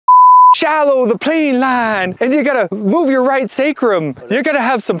shallow the plane line, and you gotta move your right sacrum. You gotta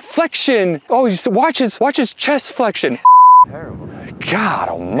have some flexion. Oh, you watch his chest flexion. Terrible. God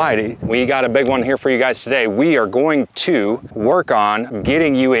almighty. We got a big one here for you guys today. We are going to work on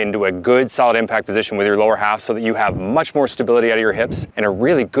getting you into a good solid impact position with your lower half so that you have much more stability out of your hips and a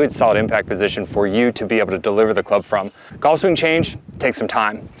really good solid impact position for you to be able to deliver the club from. Golf swing change takes some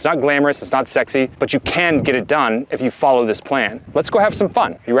time. It's not glamorous, it's not sexy, but you can get it done if you follow this plan. Let's go have some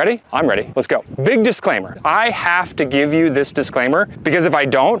fun. You ready? I'm ready. Let's go. Big disclaimer. I have to give you this disclaimer because if I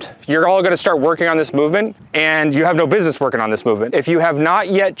don't, you're all gonna start working on this movement and you have no business working on this movement. If you have not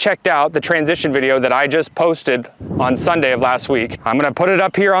yet checked out the transition video that I just posted on Sunday of last week, I'm gonna put it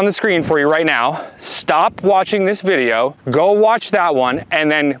up here on the screen for you right now. Stop watching this video, go watch that one, and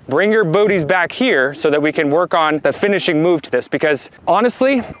then bring your booties back here so that we can work on the finishing move to this. Because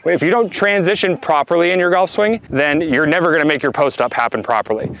honestly, if you don't transition properly in your golf swing, then you're never gonna make your post up happen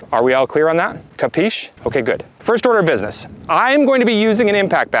properly. Are we all clear on that? Capiche? Okay, good. First order of business. I'm going to be using an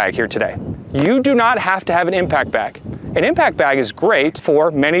impact bag here today. You do not have to have an impact bag. An impact bag is great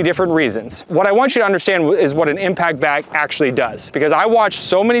for many different reasons. What I want you to understand is what an impact bag actually does. Because I watch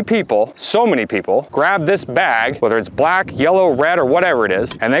so many people grab this bag, whether it's black, yellow, red, or whatever it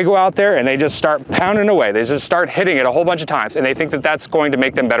is, and they go out there and they just start pounding away. They just start hitting it a whole bunch of times, and they think that that's going to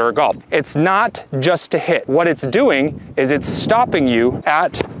make them better at golf. It's not just to hit. What it's doing is it's stopping you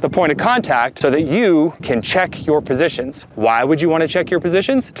at the point of contact so that you can check your positions. Why would you want to check your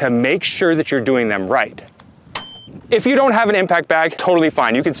positions? To make sure that you're doing them right. If you don't have an impact bag, totally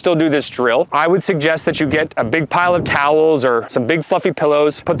fine. You can still do this drill. I would suggest that you get a big pile of towels or some big fluffy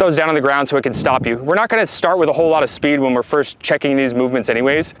pillows, put those down on the ground so it can stop you. We're not gonna start with a whole lot of speed when we're first checking these movements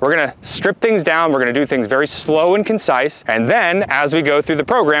anyways. We're gonna strip things down, we're gonna do things very slow and concise, and then as we go through the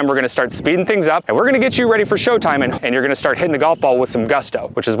program, we're gonna start speeding things up, and we're gonna get you ready for showtime, and you're gonna start hitting the golf ball with some gusto,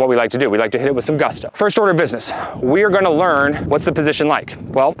 which is what we like to do. We like to hit it with some gusto. First order of business, we are gonna learn what's the position like.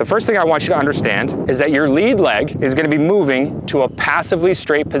 Well, the first thing I want you to understand is that your lead leg is gonna be moving to a passively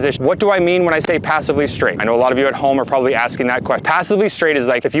straight position. What do I mean when I say passively straight? I know a lot of you at home are probably asking that question. Passively straight is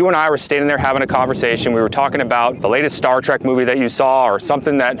like if you and I were standing there having a conversation, we were talking about the latest Star Trek movie that you saw or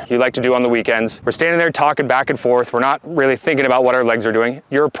something that you like to do on the weekends. We're standing there talking back and forth. We're not really thinking about what our legs are doing.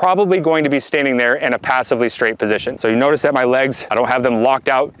 You're probably going to be standing there in a passively straight position. So you notice that my legs, I don't have them locked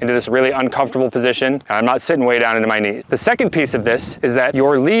out into this really uncomfortable position, and I'm not sitting way down into my knees. The second piece of this is that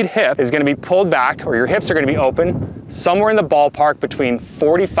your lead hip is going to be pulled back, or your hips are going to be open somewhere in the ballpark between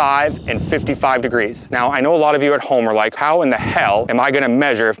 45 and 55 degrees. Now, I know a lot of you at home are like, how in the hell am I gonna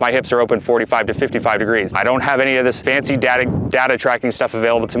measure if my hips are open 45 to 55 degrees? I don't have any of this fancy data tracking stuff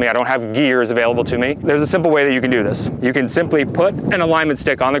available to me. I don't have gears available to me. There's a simple way that you can do this. You can simply put an alignment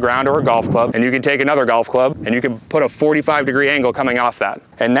stick on the ground or a golf club, and you can take another golf club and you can put a 45-degree angle coming off that.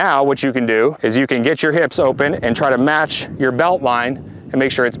 And now what you can do is you can get your hips open and try to match your belt line and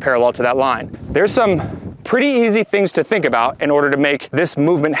make sure it's parallel to that line. There's some pretty easy things to think about in order to make this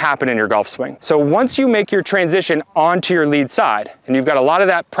movement happen in your golf swing. So once you make your transition onto your lead side, and you've got a lot of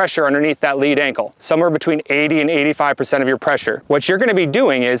that pressure underneath that lead ankle, somewhere between 80 and 85% of your pressure, what you're gonna be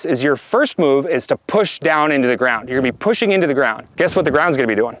doing is your first move is to push down into the ground. You're gonna be pushing into the ground. Guess what the ground's gonna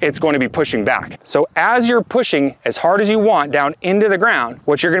be doing? It's going to be pushing back. So as you're pushing as hard as you want down into the ground,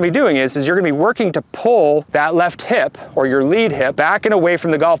 what you're gonna be doing is you're gonna be working to pull that left hip or your lead hip back and away from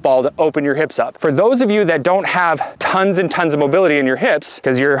the golf ball to open your hips up. For those of you that don't have tons and tons of mobility in your hips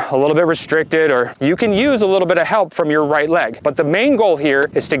because you're a little bit restricted, or you can use a little bit of help from your right leg. But the main goal here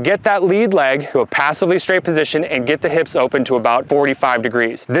is to get that lead leg to a passively straight position and get the hips open to about 45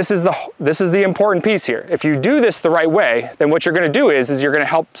 degrees. This is the important piece here. If you do this the right way, then what you're gonna do is you're gonna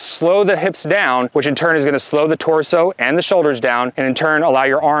help slow the hips down, which in turn is gonna slow the torso and the shoulders down, and in turn allow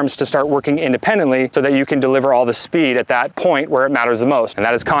your arms to start working independently so that you can deliver all the speed at that point where it matters the most, and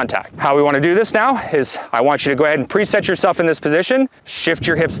that is contact. How we wanna do this now is I want you to go ahead and preset yourself in this position, shift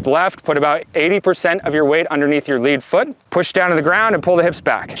your hips left, put about 80% of your weight underneath your lead foot, push down to the ground and pull the hips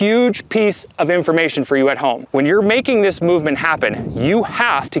back. Huge piece of information for you at home. When you're making this movement happen, you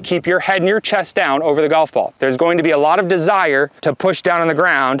have to keep your head and your chest down over the golf ball. There's going to be a lot of desire to push down on the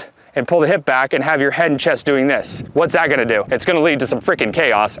ground and pull the hip back and have your head and chest doing this. What's that gonna do? It's gonna lead to some freaking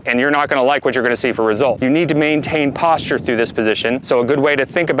chaos, and you're not gonna like what you're gonna see for result. You need to maintain posture through this position. So a good way to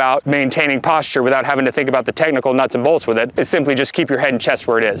think about maintaining posture without having to think about the technical nuts and bolts with it is simply just keep your head and chest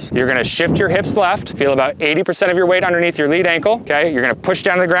where it is. You're gonna shift your hips left, feel about 80% of your weight underneath your lead ankle, okay? You're gonna push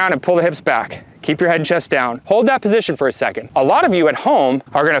down to the ground and pull the hips back. Keep your head and chest down. Hold that position for a second. A lot of you at home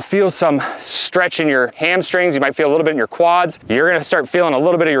are gonna feel some stretch in your hamstrings. You might feel a little bit in your quads. You're gonna start feeling a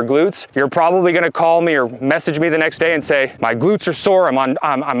little bit of your glutes. You're probably gonna call me or message me the next day and say, my glutes are sore,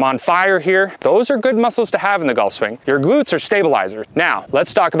 I'm on fire here. Those are good muscles to have in the golf swing. Your glutes are stabilizers. Now,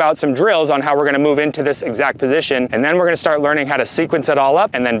 let's talk about some drills on how we're gonna move into this exact position, and then we're gonna start learning how to sequence it all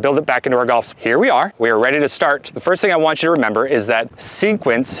up and then build it back into our golf swing. Here we are ready to start. The first thing I want you to remember is that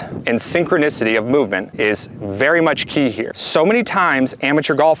sequence and synchronicity of movement is very much key here. So many times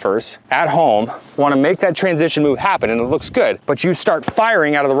amateur golfers at home want to make that transition move happen and it looks good, but you start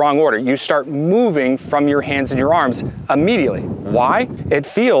firing out of the wrong order. You start moving from your hands and your arms immediately. Why? It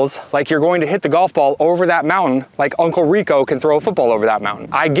feels like you're going to hit the golf ball over that mountain like Uncle Rico can throw a football over that mountain.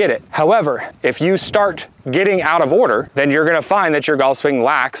 I get it. However, if you start getting out of order, then you're going to find that your golf swing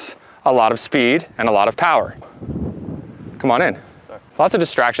lacks a lot of speed and a lot of power. Come on in. Lots of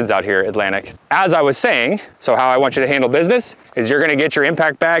distractions out here, Atlantic. As I was saying, so how I want you to handle business is you're gonna get your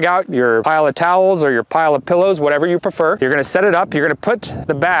impact bag out, your pile of towels or your pile of pillows, whatever you prefer. You're gonna set it up, you're gonna put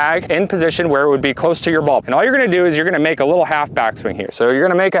the bag in position where it would be close to your ball. And all you're gonna do is you're gonna make a little half backswing here. So you're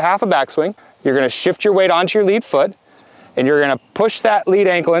gonna make a half a backswing, you're gonna shift your weight onto your lead foot, and you're gonna push that lead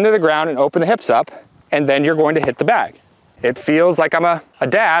ankle into the ground and open the hips up, and then you're going to hit the bag. It feels like I'm a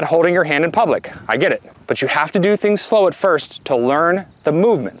dad holding your hand in public. I get it. But you have to do things slow at first to learn the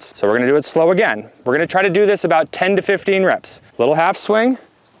movements. So we're gonna do it slow again. We're gonna try to do this about 10 to 15 reps. Little half swing,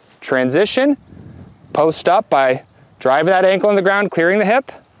 transition, post up by driving that ankle in the ground, clearing the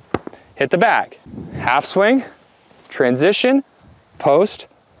hip, hit the bag. Half swing, transition, post,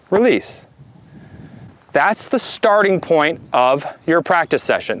 release. That's the starting point of your practice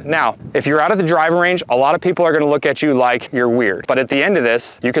session. Now, if you're out at the driving range, a lot of people are gonna look at you like you're weird. But at the end of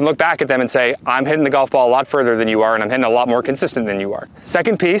this, you can look back at them and say, I'm hitting the golf ball a lot further than you are, and I'm hitting a lot more consistent than you are.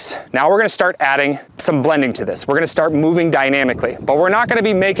 Second piece, now we're gonna start adding some blending to this. We're gonna start moving dynamically, but we're not gonna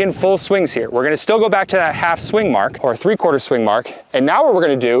be making full swings here. We're gonna still go back to that half swing mark or 3/4 swing mark. And now what we're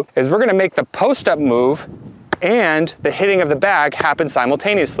gonna do is we're gonna make the post-up move and the hitting of the bag happen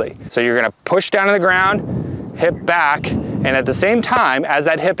simultaneously. So you're gonna push down to the ground, hip back, and at the same time, as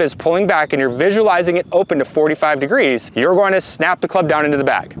that hip is pulling back and you're visualizing it open to 45 degrees, you're going to snap the club down into the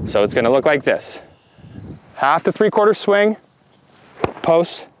bag. So it's gonna look like this. Half to 3/4 swing,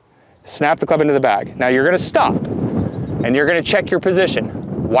 post, snap the club into the bag. Now you're gonna stop and you're gonna check your position.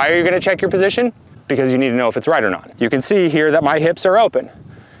 Why are you gonna check your position? Because you need to know if it's right or not. You can see here that my hips are open.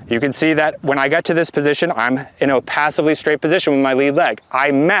 You can see that when I got to this position, I'm in a passively straight position with my lead leg.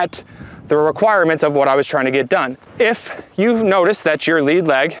 I met the requirements of what I was trying to get done. If you notice that your lead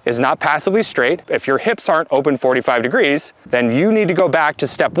leg is not passively straight, if your hips aren't open 45 degrees, then you need to go back to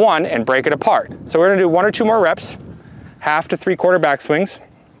step one and break it apart. So we're gonna do 1 or 2 more reps, half to 3/4 back swings,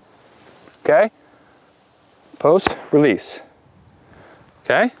 okay? Post, release,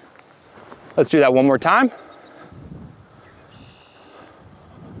 okay? Let's do that one more time.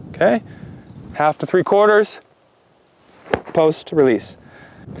 Okay, half to 3/4, post, release.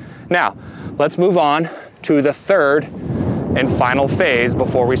 Now, let's move on to the third and final phase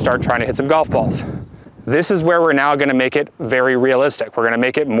before we start trying to hit some golf balls. This is where we're now gonna make it very realistic. We're gonna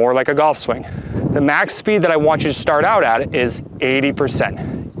make it more like a golf swing. The max speed that I want you to start out at is 80%.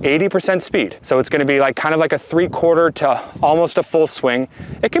 80% speed. So it's gonna be like kind of like a 3/4 to almost a full swing.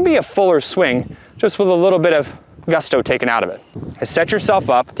 It can be a fuller swing, just with a little bit of gusto taken out of it. Set yourself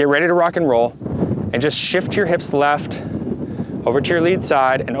up, get ready to rock and roll, and just shift your hips left over to your lead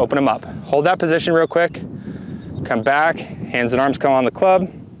side and open them up. Hold that position real quick, come back, hands and arms come on the club,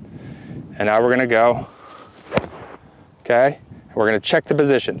 and now we're gonna go, okay? We're gonna check the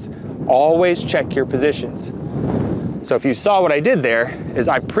positions. Always check your positions. So if you saw what I did there, is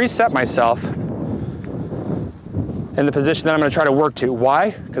I preset myself in the position that I'm gonna try to work to.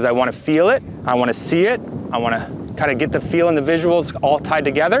 Why? Because I wanna feel it, I wanna see it, I wanna kind of get the feel and the visuals all tied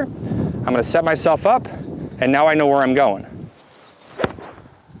together. I'm gonna set myself up, and now I know where I'm going.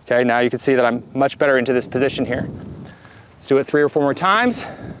 Okay, now you can see that I'm much better into this position here. Let's do it 3 or 4 more times.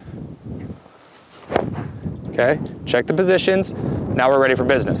 Okay, check the positions. Now we're ready for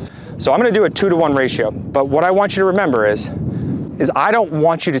business. So I'm gonna do a 2-to-1 ratio, but what I want you to remember is I don't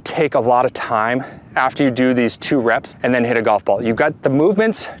want you to take a lot of time after you do these 2 reps and then hit a golf ball. You've got the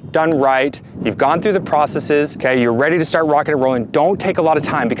movements done right, you've gone through the processes, okay, you're ready to start rocking and rolling. Don't take a lot of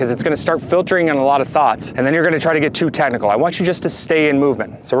time because it's gonna start filtering in a lot of thoughts and then you're gonna try to get too technical. I want you just to stay in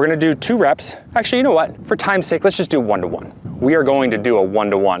movement. So we're gonna do 2 reps. Actually, you know what? For time's sake, let's just do 1-to-1. We are going to do a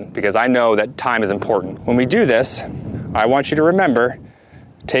 1-to-1 because I know that time is important. When we do this, I want you to remember,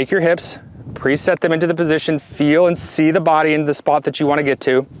 take your hips, preset them into the position, feel and see the body into the spot that you wanna get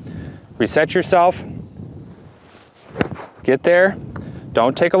to, Reset yourself. Get there.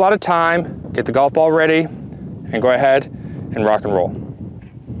 Don't take a lot of time. Get the golf ball ready and go ahead and rock and roll.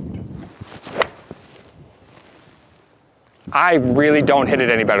 I really don't hit it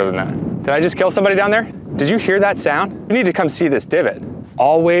any better than that. Did I just kill somebody down there? Did you hear that sound? You need to come see this divot.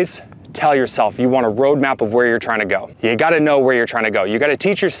 Always tell yourself you want a roadmap of where you're trying to go. You gotta know where you're trying to go. You gotta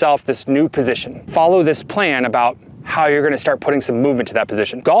teach yourself this new position. Follow this plan about how you're gonna start putting some movement to that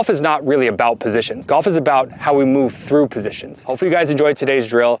position. Golf is not really about positions. Golf is about how we move through positions. Hopefully you guys enjoyed today's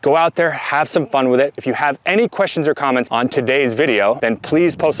drill. Go out there, have some fun with it. If you have any questions or comments on today's video, then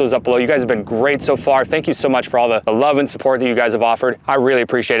please post those up below. You guys have been great so far. Thank you so much for all the love and support that you guys have offered. I really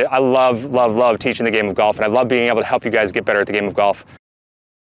appreciate it. I love teaching the game of golf, and I love being able to help you guys get better at the game of golf.